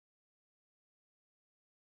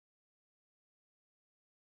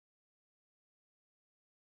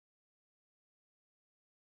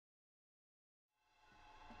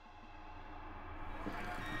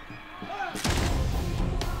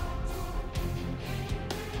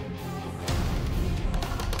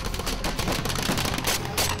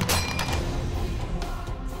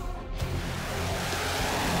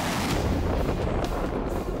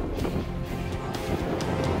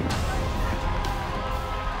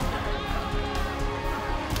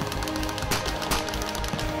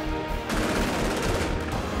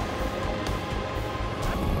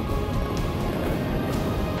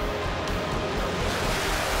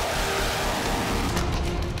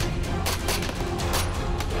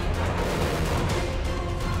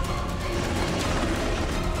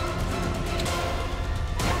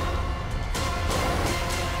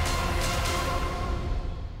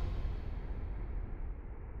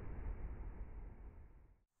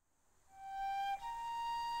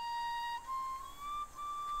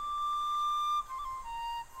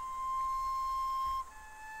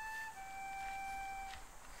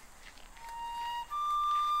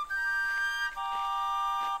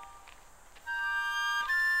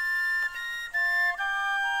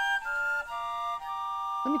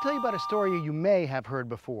Let me tell you about a story you may have heard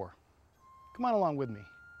before. Come on along with me.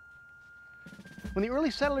 When the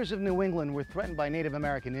early settlers of New England were threatened by Native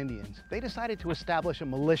American Indians, they decided to establish a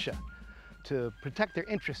militia to protect their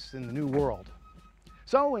interests in the New World.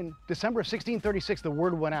 So in December of 1636, the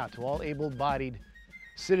word went out to all able-bodied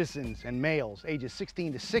citizens and males ages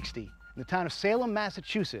 16 to 60 in the town of Salem,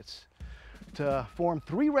 Massachusetts, to form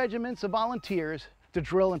 3 regiments of volunteers to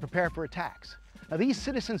drill and prepare for attacks. Now these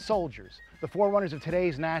citizen soldiers, the forerunners of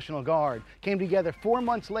today's National Guard, came together 4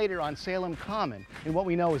 months later on Salem Common in what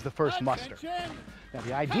we know as the first muster. Now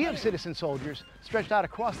the idea of citizen soldiers stretched out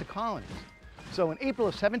across the colonies. So in April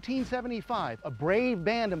of 1775, a brave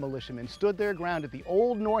band of militiamen stood their ground at the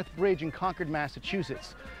Old North Bridge in Concord,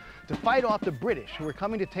 Massachusetts, to fight off the British who were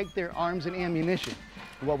coming to take their arms and ammunition,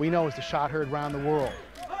 what we know as the shot heard round the world.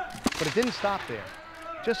 But it didn't stop there.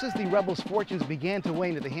 Just as the rebels' fortunes began to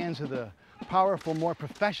wane at the hands of the powerful, more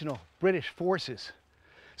professional British forces,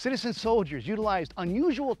 citizen soldiers utilized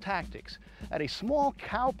unusual tactics at a small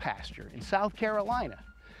cow pasture in South Carolina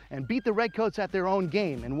and beat the redcoats at their own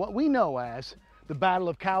game in what we know as the Battle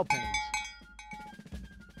of Cowpens.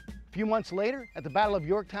 A few months later, at the Battle of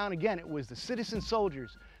Yorktown, again, it was the citizen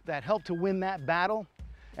soldiers that helped to win that battle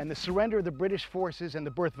and the surrender of the British forces and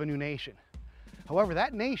the birth of a new nation. However,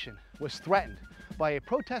 that nation was threatened by a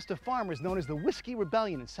protest of farmers known as the Whiskey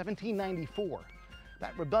Rebellion in 1794.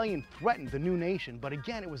 That rebellion threatened the new nation, but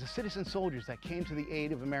again, it was the citizen soldiers that came to the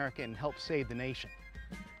aid of America and helped save the nation.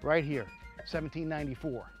 Right here,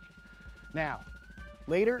 1794. Now,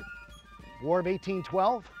 later, War of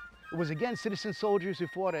 1812, it was again citizen soldiers who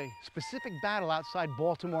fought a specific battle outside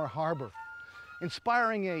Baltimore Harbor,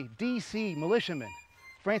 inspiring a DC militiaman,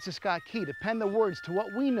 Francis Scott Key, to pen the words to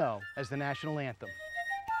what we know as the national anthem.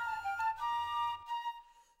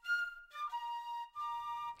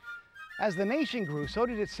 As the nation grew, so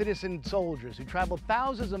did its citizen soldiers who traveled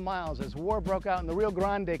thousands of miles as war broke out in the Rio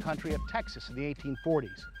Grande country of Texas in the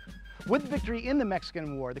 1840s. With victory in the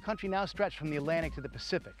Mexican War, the country now stretched from the Atlantic to the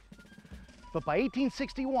Pacific. But by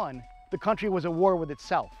 1861, the country was at war with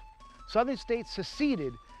itself. Southern states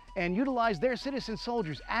seceded and utilized their citizen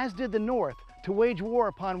soldiers, as did the North, to wage war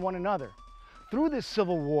upon one another. Through this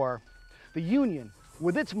civil war, the Union,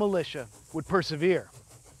 with its militia, would persevere.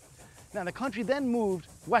 Now, the country then moved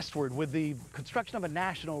westward with the construction of a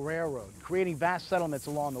national railroad, creating vast settlements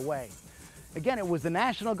along the way. Again, it was the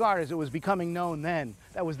National Guard, as it was becoming known then,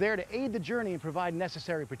 that was there to aid the journey and provide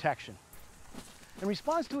necessary protection. In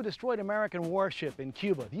response to a destroyed American warship in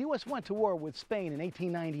Cuba, the U.S. went to war with Spain in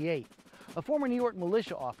 1898. A former New York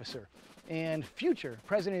militia officer and future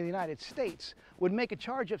President of the United States would make a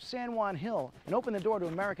charge up San Juan Hill and open the door to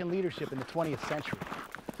American leadership in the 20th century.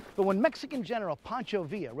 But when Mexican General Pancho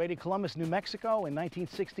Villa raided Columbus, New Mexico in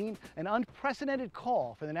 1916, an unprecedented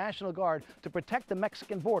call for the National Guard to protect the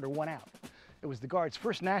Mexican border went out. It was the Guard's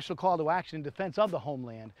first national call to action in defense of the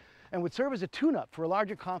homeland and would serve as a tune-up for a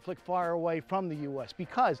larger conflict far away from the U.S.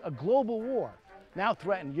 because a global war now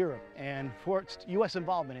threatened Europe and forced U.S.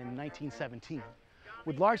 involvement in 1917.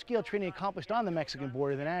 With large-scale training accomplished on the Mexican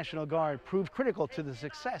border, the National Guard proved critical to the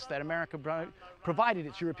success that America provided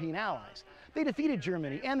its European allies. They defeated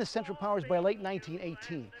Germany and the Central Powers by late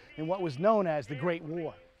 1918 in what was known as the Great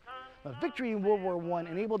War. A victory in World War I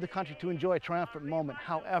enabled the country to enjoy a triumphant moment.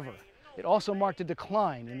 However, it also marked a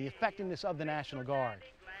decline in the effectiveness of the National Guard.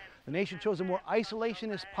 The nation chose a more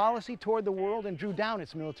isolationist policy toward the world and drew down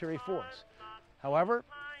its military force. However,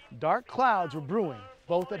 dark clouds were brewing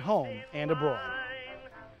both at home and abroad.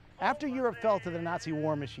 After Europe fell to the Nazi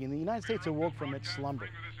war machine, the United States awoke from its slumber.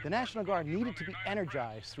 The National Guard needed to be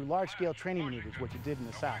energized through large-scale training maneuvers, which it did in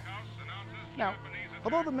the South. Now,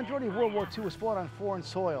 although the majority of World War II was fought on foreign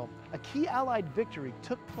soil, a key Allied victory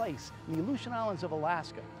took place in the Aleutian Islands of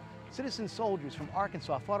Alaska. Citizen soldiers from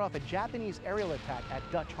Arkansas fought off a Japanese aerial attack at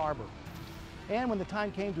Dutch Harbor. And when the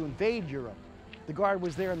time came to invade Europe, the Guard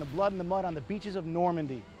was there in the blood and the mud on the beaches of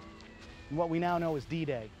Normandy, in what we now know as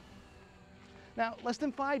D-Day. Now, less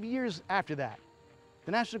than 5 years after that,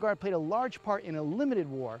 the National Guard played a large part in a limited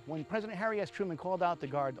war when President Harry S. Truman called out the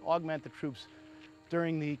Guard to augment the troops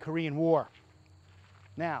during the Korean War.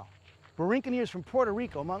 Now, Burincaneers from Puerto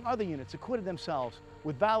Rico, among other units, acquitted themselves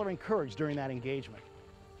with valor and courage during that engagement.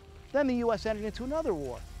 Then the U.S. entered into another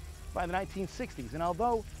war by the 1960s, and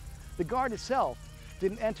although the Guard itself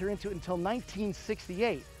didn't enter into it until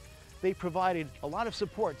 1968, they provided a lot of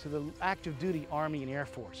support to the active duty Army and Air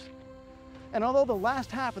Force. And although the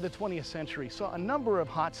last half of the 20th century saw a number of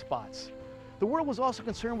hot spots, the world was also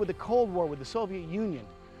concerned with the Cold War with the Soviet Union,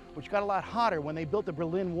 which got a lot hotter when they built the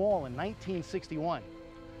Berlin Wall in 1961.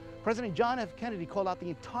 President John F. Kennedy called out the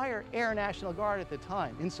entire Air National Guard at the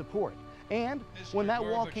time in support, And when that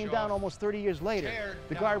wall came down almost 30 years later,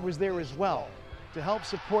 the Guard was there as well to help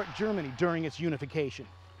support Germany during its unification.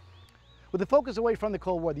 With the focus away from the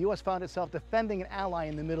Cold War, the U.S. found itself defending an ally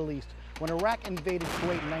in the Middle East when Iraq invaded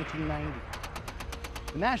Kuwait in 1990.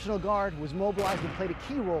 The National Guard was mobilized and played a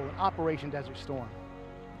key role in Operation Desert Storm.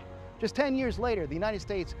 Just 10 years later, the United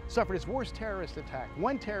States suffered its worst terrorist attack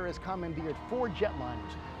when terrorists commandeered 4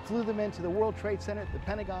 jetliners, flew them into the World Trade Center, the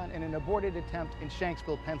Pentagon, in an aborted attempt in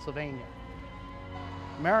Shanksville, Pennsylvania.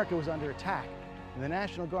 America was under attack, and the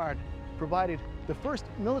National Guard provided the first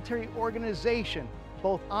military organization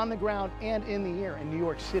both on the ground and in the air in New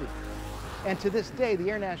York City. And to this day, the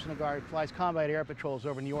Air National Guard flies combat air patrols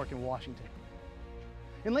over New York and Washington.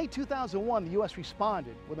 In late 2001, the U.S.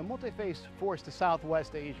 responded with a multi-phase force to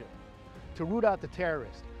Southwest Asia to root out the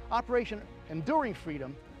terrorists. Operation Enduring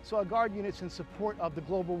Freedom saw Guard units in support of the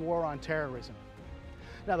global war on terrorism.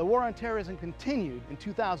 Now, the war on terrorism continued in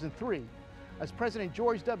 2003 as President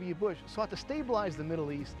George W. Bush sought to stabilize the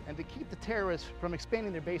Middle East and to keep the terrorists from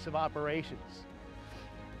expanding their base of operations.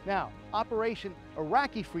 Now, Operation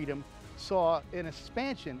Iraqi Freedom saw an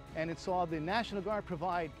expansion, and it saw the National Guard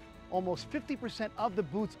provide almost 50% of the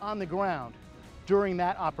boots on the ground during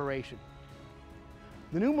that operation.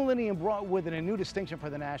 The new millennium brought with it a new distinction for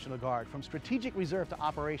the National Guard, from strategic reserve to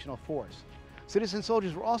operational force. Citizen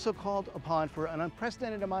soldiers were also called upon for an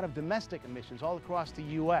unprecedented amount of domestic missions all across the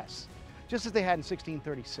U.S., just as they had in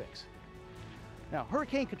 1636. Now,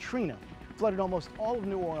 Hurricane Katrina flooded almost all of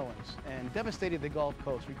New Orleans and devastated the Gulf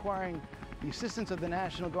Coast, requiring the assistance of the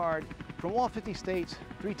National Guard from all 50 states,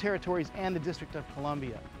 3 territories, and the District of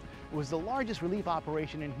Columbia. It was the largest relief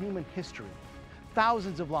operation in human history.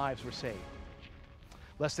 Thousands of lives were saved.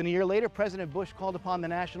 Less than a year later, President Bush called upon the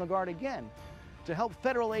National Guard again to help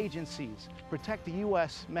federal agencies protect the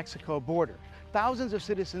U.S.-Mexico border. Thousands of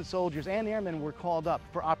citizen soldiers and airmen were called up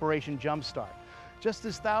for Operation Jumpstart, just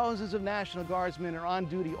as thousands of National Guardsmen are on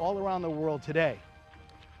duty all around the world today.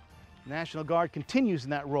 The National Guard continues in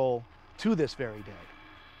that role to this very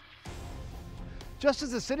day. Just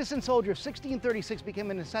as the citizen soldier of 1636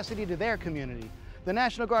 became a necessity to their community, the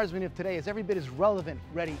National Guardsmen of today is every bit as relevant,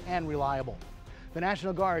 ready, and reliable. The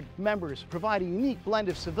National Guard members provide a unique blend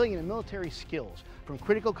of civilian and military skills, from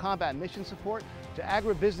critical combat mission support to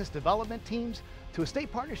agribusiness development teams to a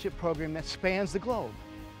state partnership program that spans the globe.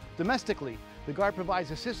 Domestically, the Guard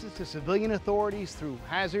provides assistance to civilian authorities through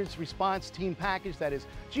hazards response team package that is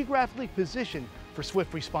geographically positioned for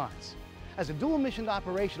swift response. As a dual-missioned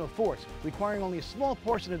operational force requiring only a small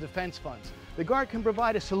portion of defense funds, the Guard can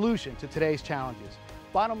provide a solution to today's challenges.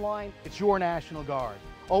 Bottom line, it's your National Guard.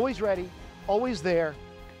 Always ready, always there,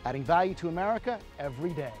 adding value to America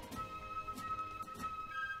every day.